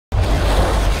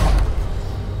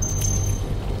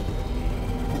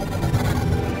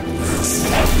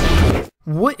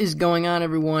What is going on,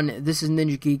 everyone? This is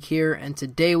Ninja Geek here, and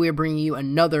today we are bringing you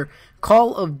another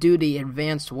Call of Duty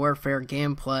Advanced Warfare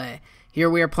gameplay. Here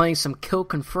we are playing some Kill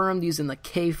Confirmed using the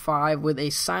K5 with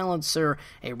a silencer,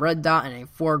 a red dot, and a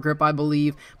foregrip, I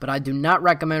believe. But I do not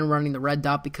recommend running the red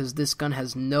dot because this gun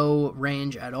has no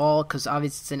range at all, because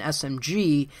obviously it's an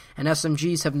SMG, and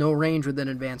SMGs have no range within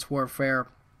Advanced Warfare,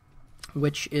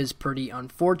 which is pretty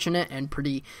unfortunate and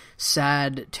pretty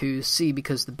sad to see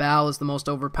because the BAL is the most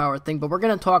overpowered thing. But we're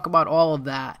going to talk about all of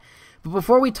that. But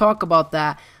before we talk about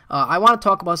that, I want to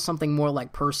talk about something more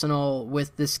like personal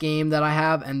with this game that I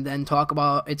have, and then talk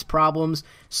about its problems.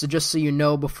 So just so you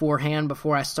know beforehand,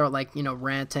 before I start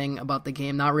ranting about the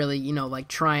game, not really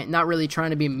trying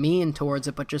to be mean towards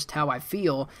it, but just how I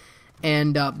feel.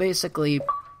 And basically,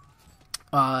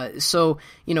 Call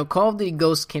of Duty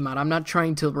Ghosts came out. I'm not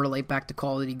trying to relate back to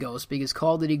Call of Duty Ghosts because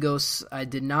Call of Duty Ghosts I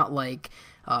did not like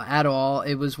at all.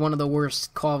 It was one of the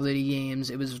worst Call of Duty games.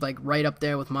 It was right up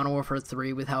there with Modern Warfare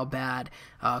 3 with how bad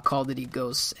Call of Duty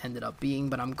Ghosts ended up being,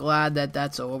 but I'm glad that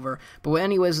that's over. But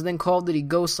anyways, then Call of Duty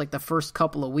Ghosts, the first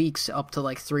couple of weeks up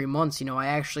to 3 months, I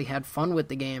actually had fun with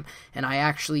the game, and I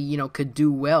actually, could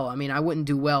do well. I mean, I wouldn't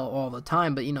do well all the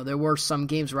time, but, there were some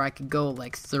games where I could go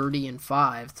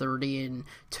 30-5,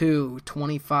 30-2,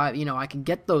 25, I could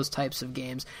get those types of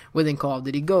games within Call of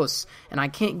Duty Ghosts, and I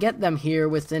can't get them here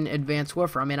within Advanced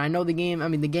Warfare. I mean, I know the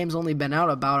game's only been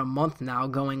out about a month now,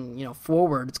 going,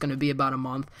 forward, it's going to be about a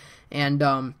month. And,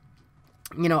 I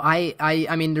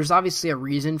mean, there's obviously a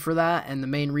reason for that, and the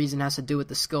main reason has to do with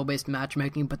the skill-based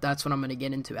matchmaking, but that's what I'm going to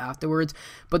get into afterwards.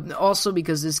 But also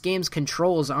because this game's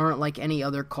controls aren't like any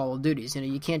other Call of Duties.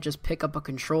 You can't just pick up a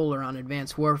controller on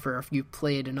Advanced Warfare if you've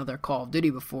played another Call of Duty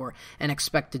before and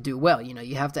expect to do well.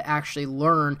 You have to actually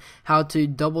learn how to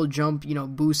double jump,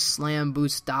 boost slam,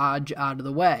 boost dodge out of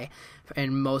the way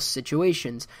in most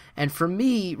situations. And for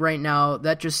me right now,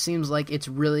 that just seems like it's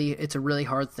a really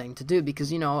hard thing to do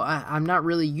because I'm not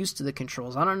really used to the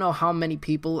controls. I don't know how many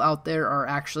people out there are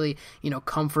actually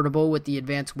comfortable with the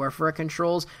Advanced Warfare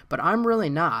controls, but I'm really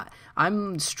not.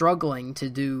 I'm struggling to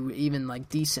do even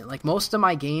decent. Most of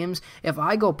my games, if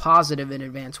I go positive in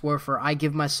Advanced Warfare, I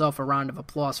give myself a round of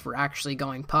applause for actually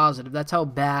going positive. That's how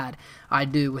bad I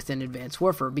do within Advanced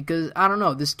Warfare because I don't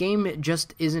know, this game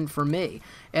just isn't for me.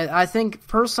 And I think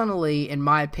personally, in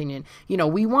my opinion,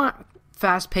 we want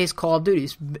fast-paced Call of Duty.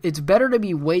 It's better to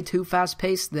be way too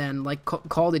fast-paced than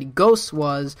Call of Duty Ghosts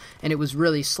was, and it was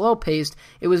really slow-paced.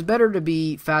 It was better to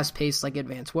be fast-paced like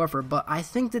Advanced Warfare, but I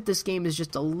think that this game is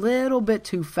just a little bit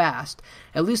too fast.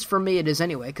 At least for me it is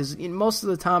anyway, because most of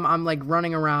the time I'm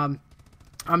running around,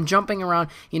 I'm jumping around,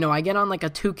 I get on a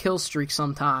 2-kill streak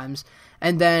sometimes,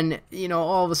 and then,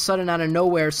 all of a sudden out of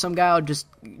nowhere, some guy will just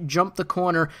jump the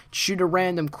corner, shoot a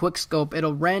random quickscope,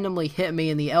 it'll randomly hit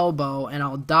me in the elbow, and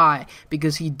I'll die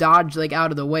because he dodged out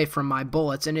of the way from my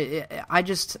bullets, and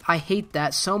I hate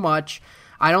that so much.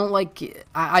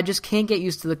 I just can't get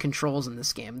used to the controls in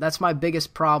this game. That's my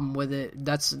biggest problem with it.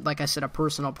 That's, like I said, a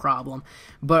personal problem.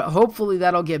 But hopefully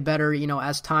that'll get better,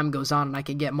 as time goes on, and I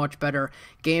can get much better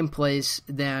gameplays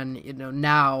than,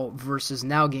 now versus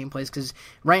now gameplays. Because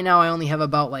right now I only have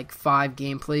about, 5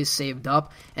 gameplays saved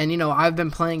up. And, I've been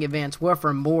playing Advanced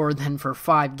Warfare more than for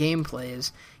 5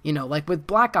 gameplays. With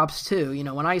Black Ops 2,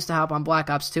 when I used to hop on Black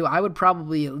Ops 2, I would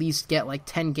probably at least get,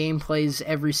 10 gameplays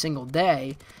every single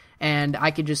day. And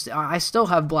I still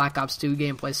have Black Ops 2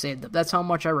 gameplay saved up. That's how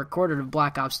much I recorded of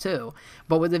Black Ops 2.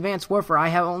 But with Advanced Warfare,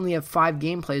 I only have 5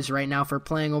 gameplays right now for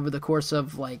playing over the course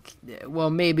of,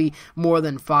 maybe more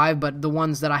than 5, but the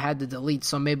ones that I had to delete.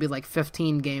 So maybe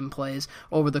 15 gameplays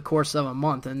over the course of a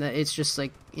month. And it's just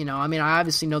I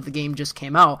obviously know the game just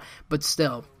came out, but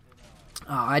still.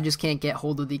 I just can't get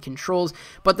hold of the controls.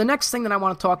 But the next thing that I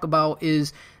want to talk about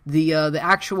is the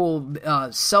actual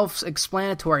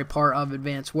self-explanatory part of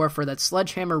Advanced Warfare that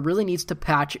Sledgehammer really needs to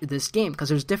patch this game because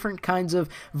there's different kinds of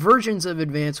versions of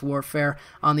Advanced Warfare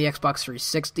on the Xbox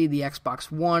 360, the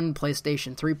Xbox One,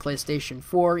 PlayStation 3, PlayStation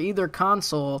 4, either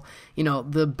console.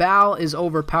 The BAL is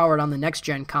overpowered on the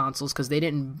next-gen consoles because they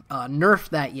didn't nerf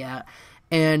that yet.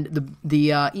 And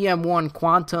the EM1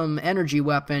 quantum energy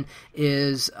weapon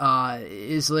is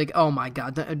oh my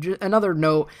god. Another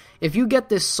note, if you get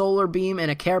this solar beam in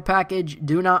a care package,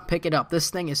 do not pick it up.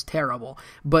 This thing is terrible.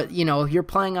 But, if you're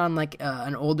playing on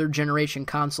an older generation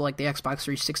console like the Xbox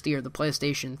 360 or the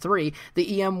PlayStation 3, the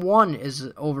EM1 is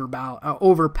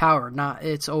overpowered.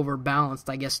 It's overbalanced,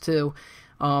 I guess, too.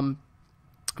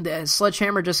 The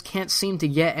Sledgehammer just can't seem to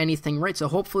get anything right. So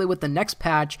hopefully with the next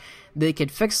patch, they could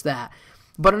fix that.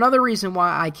 But another reason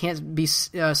why I can't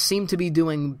seem to be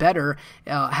doing better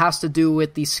has to do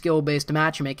with the skill-based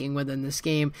matchmaking within this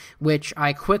game, which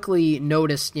I quickly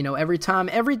noticed,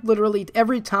 literally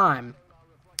every time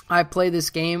I play this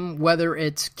game, whether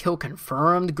it's kill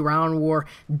confirmed, ground war,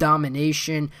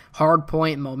 domination,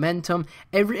 hardpoint, momentum,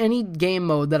 any game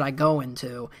mode that I go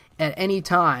into at any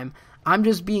time, I'm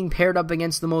just being paired up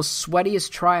against the most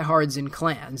sweatiest tryhards in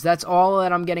clans. That's all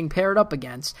that I'm getting paired up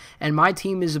against. And my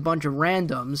team is a bunch of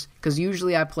randoms, because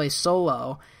usually I play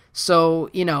solo.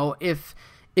 So, if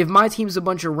my team's a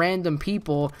bunch of random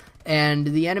people and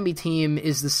the enemy team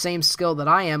is the same skill that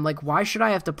I am, like, why should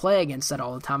I have to play against that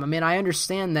all the time? I mean, I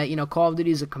understand that, Call of Duty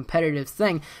is a competitive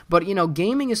thing, but,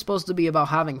 gaming is supposed to be about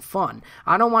having fun.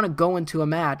 I don't want to go into a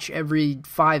match every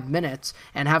 5 minutes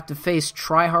and have to face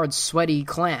try-hard, sweaty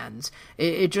clans.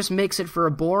 It just makes it for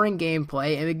a boring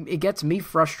gameplay, and it gets me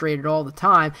frustrated all the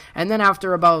time, and then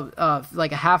after about,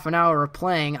 like a half an hour of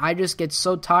playing, I just get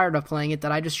so tired of playing it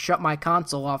that I just shut my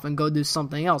console off and go do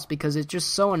something else, because it's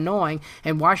just so annoying,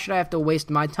 and why should I have to waste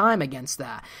my time against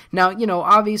that? Now,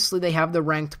 obviously they have the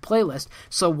ranked playlist,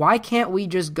 so why can't we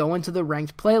just go into the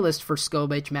ranked playlist for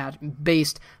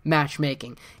skill-based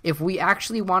matchmaking? If we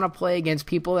actually want to play against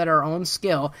people at our own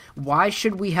skill, why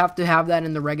should we have to have that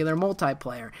in the regular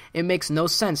multiplayer? It makes no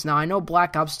sense. Now, I know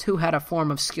Black Ops 2 had a form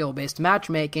of skill-based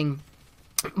matchmaking,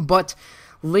 but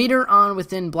later on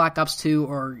within Black Ops 2,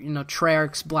 or,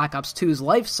 Treyarch's Black Ops 2's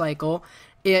life cycle,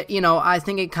 I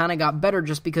think it kind of got better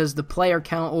just because the player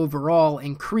count overall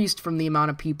increased from the amount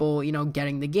of people,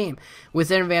 getting the game.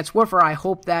 Within Advanced Warfare, I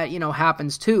hope that,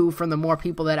 happens too, from the more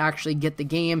people that actually get the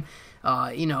game.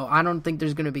 I don't think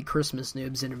there's going to be Christmas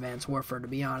noobs in Advanced Warfare, to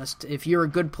be honest. If you're a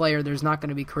good player, there's not going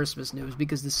to be Christmas noobs,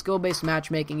 because the skill-based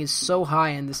matchmaking is so high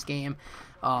in this game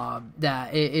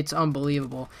that it's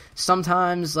unbelievable.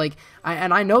 Sometimes,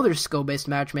 I know there's skill-based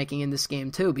matchmaking in this game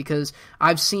too, because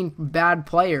I've seen bad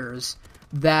players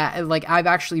that, I've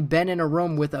actually been in a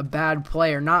room with a bad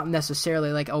player, not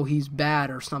necessarily oh, he's bad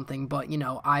or something, but,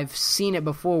 I've seen it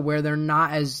before where they're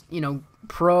not as,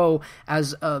 pro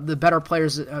as the better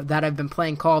players that have been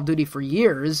playing Call of Duty for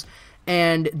years,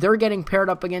 and they're getting paired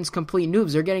up against complete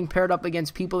noobs. They're getting paired up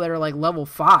against people that are level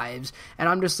 5s, and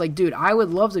I'm just dude, I would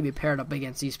love to be paired up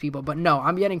against these people, but no,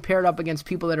 I'm getting paired up against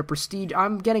people that are prestige.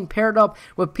 I'm getting paired up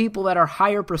with people that are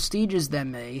higher prestiges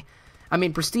than me. I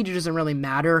mean, prestige doesn't really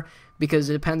matter,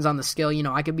 because it depends on the skill.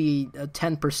 I could be a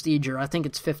 10 prestige, or I think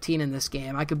it's 15 in this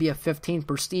game. I could be a 15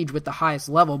 prestige with the highest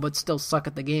level, but still suck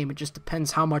at the game. It just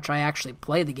depends how much I actually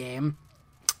play the game.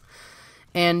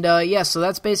 And, so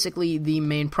that's basically the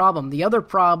main problem. The other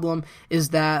problem is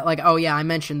that, I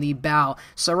mentioned the BAL.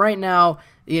 So right now,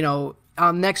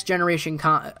 on next generation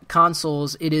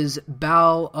consoles, it is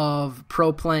BAL of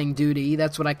Pro Playing Duty.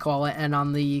 That's what I call it. And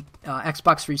on the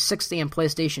Xbox 360 and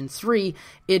PlayStation 3,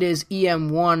 it is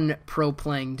EM1 Pro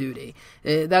Playing Duty.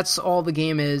 That's all the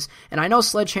game is. And I know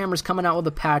Sledgehammer's coming out with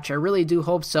a patch. I really do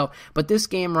hope so. But this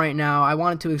game right now, I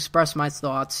wanted to express my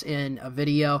thoughts in a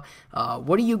video.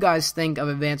 What do you guys think of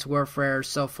Advanced Warfare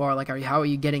so far? How are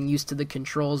you getting used to the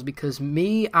controls? Because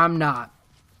me, I'm not.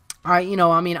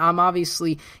 I'm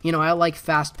obviously, I like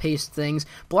fast-paced things.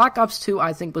 Black Ops 2,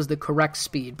 I think, was the correct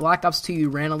speed. Black Ops 2, you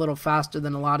ran a little faster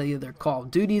than a lot of the other Call of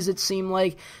Duties, it seemed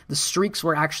like. The streaks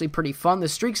were actually pretty fun. The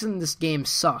streaks in this game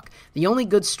suck. The only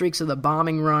good streaks are the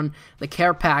bombing run, the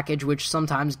care package, which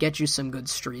sometimes gets you some good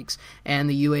streaks, and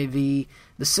the UAV.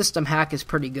 The system hack is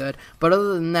pretty good, but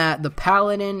other than that, the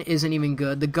Paladin isn't even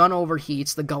good. The gun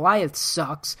overheats. The Goliath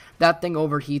sucks. That thing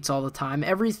overheats all the time.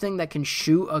 Everything that can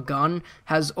shoot a gun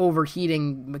has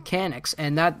overheating mechanics,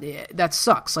 and that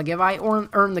sucks. If I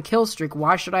earn the kill streak,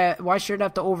 why should it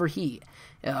have to overheat?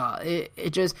 You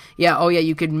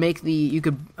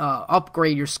could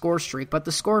upgrade your score streak, but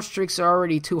the score streaks are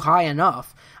already too high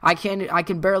enough. I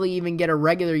can barely even get a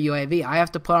regular UAV. I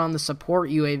have to put on the support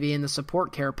UAV and the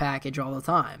support care package all the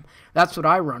time. That's what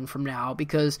I run from now,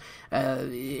 because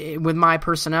with my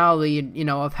personality,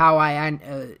 of how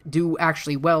I do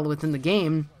actually well within the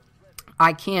game,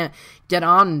 I can't get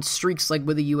on streaks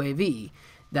with a UAV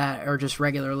that are just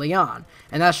regularly on.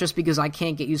 And that's just because I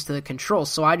can't get used to the controls,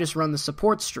 so I just run the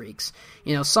support streaks.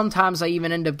 Sometimes I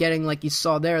even end up getting, like you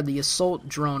saw there, the assault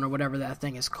drone or whatever that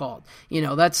thing is called.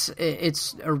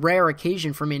 It's a rare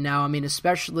occasion for me now.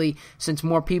 Especially since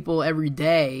more people every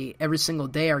single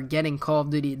day are getting Call of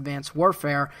Duty Advanced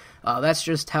Warfare. That's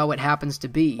just how it happens to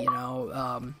be,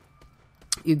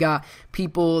 You got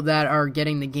people that are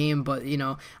getting the game, but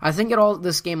I think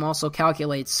this game also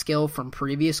calculates skill from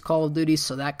previous Call of Duty,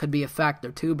 so that could be a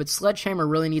factor too. But Sledgehammer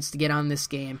really needs to get on this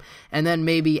game, and then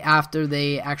maybe after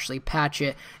they actually patch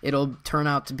it, it'll turn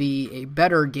out to be a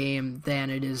better game than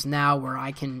it is now, where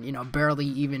I can barely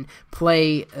even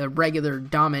play a regular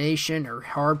domination or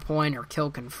hardpoint or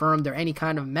kill confirmed or any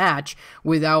kind of match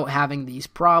without having these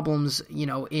problems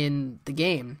in the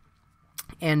game.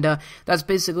 And that's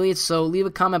basically it. So leave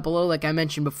a comment below, like I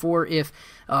mentioned before, if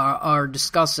are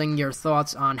discussing your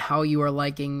thoughts on how you are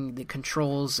liking the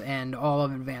controls and all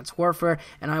of Advanced Warfare.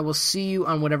 And I will see you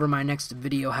on whatever my next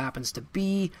video happens to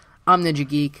be. I'm Ninja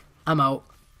Geek. I'm out.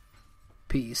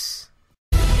 Peace.